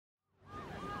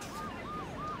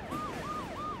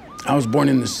I was born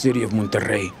in the city of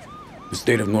Monterrey, the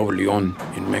state of Nuevo León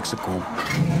in Mexico.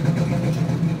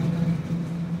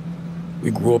 We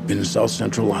grew up in South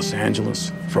Central Los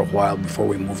Angeles for a while before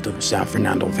we moved to the San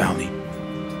Fernando Valley.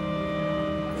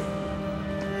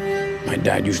 My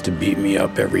dad used to beat me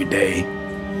up every day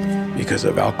because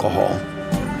of alcohol.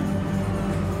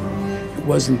 It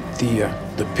wasn't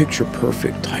the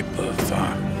picture-perfect type of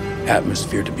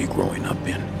atmosphere to be growing up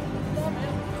in.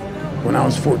 When I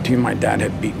was 14, my dad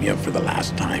had beat me up for the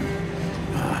last time,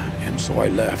 and so I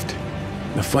left.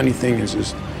 The funny thing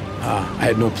is I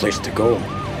had no place to go.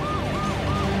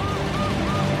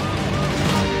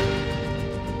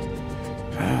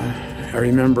 I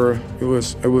remember it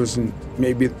was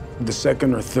maybe the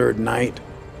second or third night,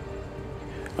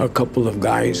 a couple of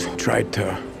guys tried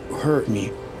to hurt me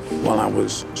while I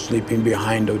was sleeping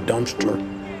behind a dumpster.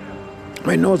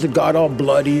 My nose had got all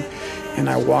bloody, and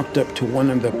I walked up to one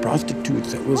of the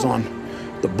prostitutes that was on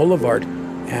the boulevard,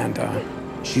 and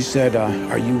she said,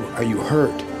 are you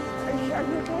hurt?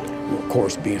 Well, of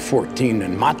course, being 14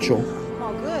 and macho.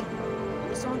 Oh, good.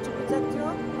 There's someone to protect you,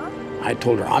 huh? I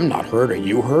told her, I'm not hurt. Are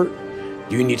you hurt?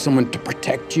 Do you need someone to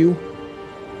protect you?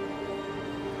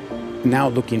 Now,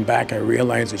 looking back, I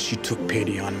realize that she took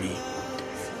pity on me,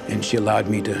 and she allowed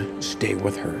me to stay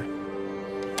with her.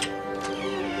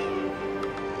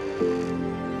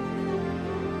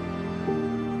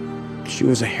 She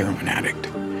was a heroin addict,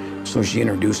 so she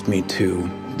introduced me to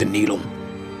the needle.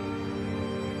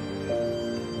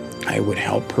 I would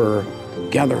help her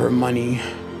gather her money.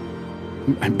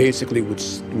 I basically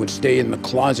would stay in the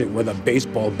closet with a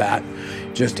baseball bat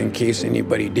just in case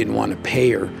anybody didn't want to pay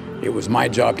her. It was my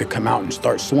job to come out and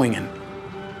start swinging.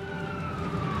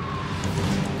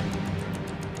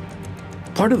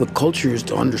 Part of the culture is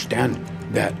to understand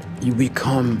that you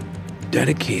become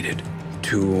dedicated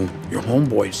to your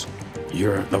homeboys,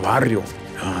 the barrio,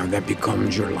 that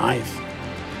becomes your life.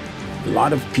 A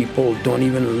lot of people don't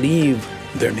even leave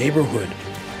their neighborhood.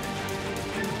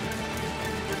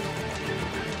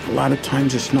 A lot of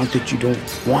times it's not that you don't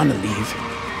want to leave,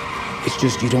 it's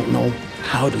just you don't know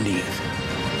how to leave.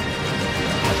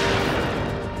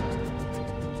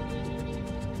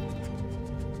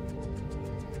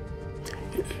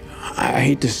 I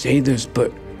hate to say this,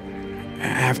 but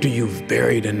after you've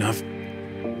buried enough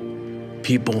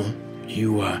people,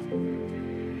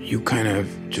 you kind of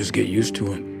just get used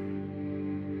to it.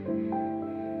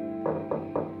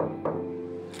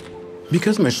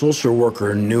 Because my social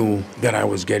worker knew that I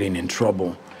was getting in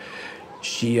trouble,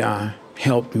 she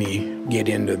helped me get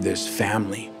into this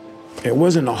family. It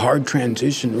wasn't a hard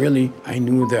transition, really. I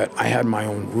knew that I had my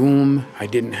own room. I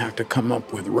didn't have to come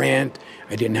up with rent.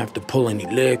 I didn't have to pull any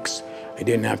licks. I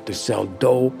didn't have to sell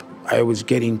dope. I was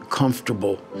getting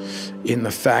comfortable in the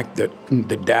fact that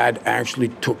the dad actually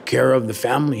took care of the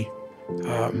family.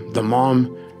 The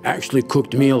mom actually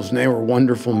cooked meals, and they were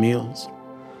wonderful meals.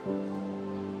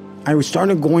 I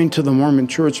started going to the Mormon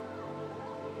church.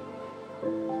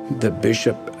 The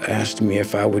bishop asked me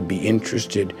if I would be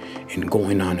interested in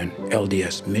going on an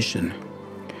LDS mission.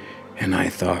 And I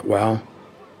thought, well,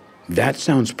 that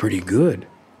sounds pretty good.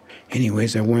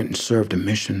 Anyways, I went and served a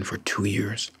mission for 2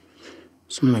 years.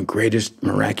 Some of the greatest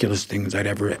miraculous things I'd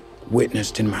ever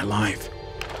witnessed in my life.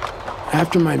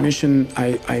 After my mission,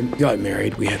 I got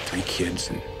married. We had 3 kids,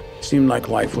 and it seemed like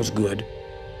life was good.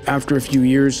 After a few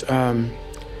years,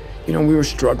 we were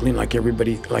struggling like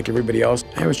everybody else.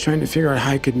 I was trying to figure out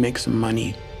how I could make some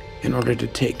money in order to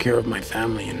take care of my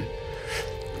family. And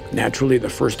naturally, the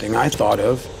first thing I thought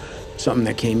of, something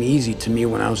that came easy to me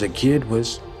when I was a kid,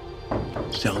 was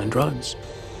selling drugs.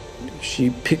 She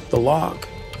picked the lock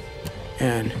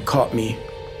and caught me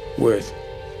with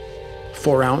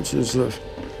 4 ounces of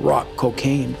rock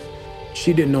cocaine.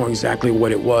 She didn't know exactly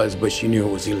what it was, but she knew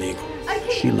it was illegal.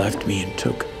 She left me and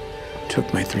took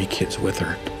my 3 kids with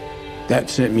her.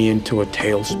 That sent me into a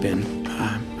tailspin.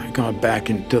 I got back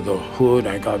into the hood.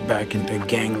 I got back into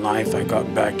gang life. I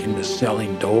got back into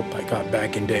selling dope. I got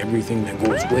back into everything that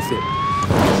goes with it.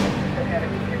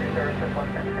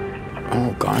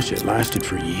 Oh gosh, it lasted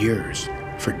for years,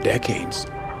 for decades.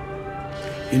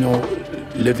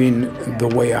 Living the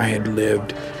way I had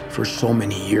lived for so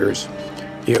many years,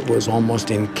 it was almost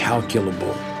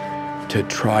incalculable to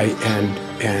try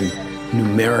and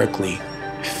numerically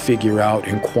figure out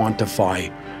and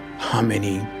quantify how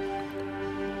many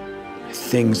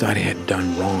things I had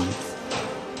done wrong.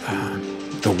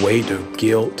 The weight of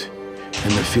guilt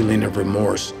and the feeling of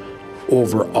remorse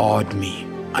overawed me.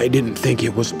 I didn't think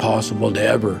it was possible to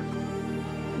ever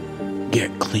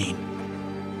get clean.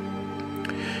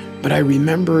 But I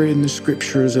remember in the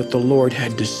scriptures that the Lord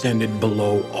had descended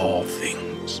below all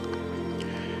things.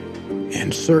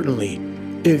 And certainly,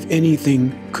 if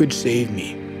anything could save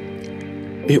me,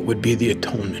 it would be the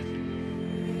atonement.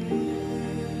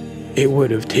 It would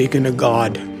have taken a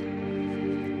God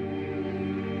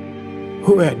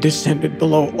who had descended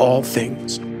below all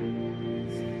things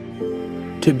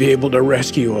to be able to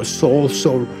rescue a soul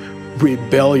so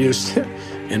rebellious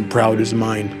and proud as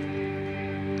mine.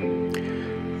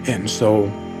 And so,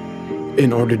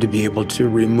 in order to be able to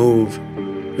remove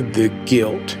the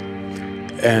guilt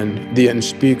and the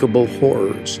unspeakable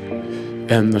horrors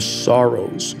and the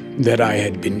sorrows that I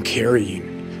had been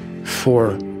carrying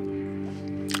for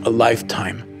a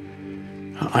lifetime,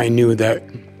 I knew that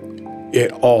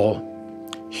it all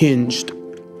hinged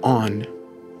on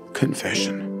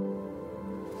confession.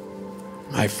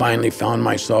 I finally found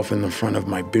myself in the front of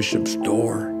my bishop's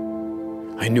door.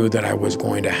 I knew that I was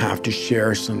going to have to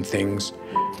share some things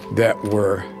that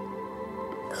were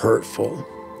hurtful,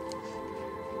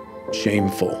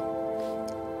 shameful,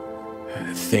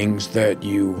 things that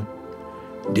you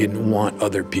didn't want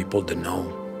other people to know.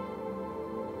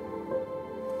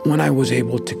 When I was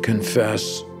able to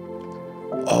confess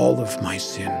all of my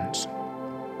sins,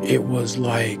 it was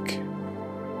like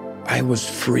I was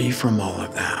free from all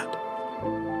of that.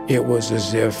 It was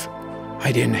as if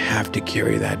I didn't have to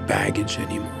carry that baggage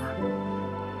anymore.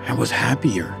 I was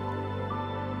happier.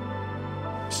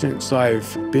 Since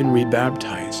I've been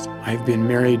rebaptized, I've been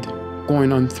married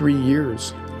going on 3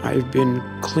 years. I've been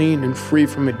clean and free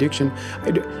from addiction.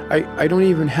 I don't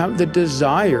even have the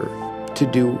desire to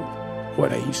do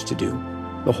what I used to do.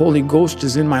 The Holy Ghost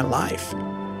is in my life.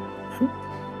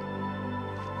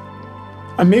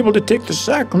 I'm able to take the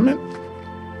sacrament.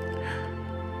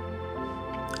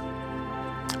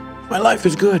 My life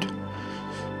is good.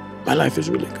 My life is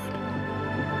really good.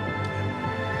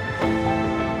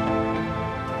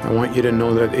 I want you to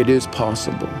know that it is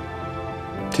possible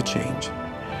to change.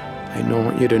 I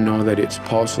want you to know that it's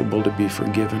possible to be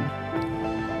forgiven.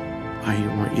 I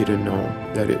want you to know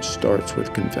that it starts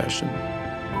with confession.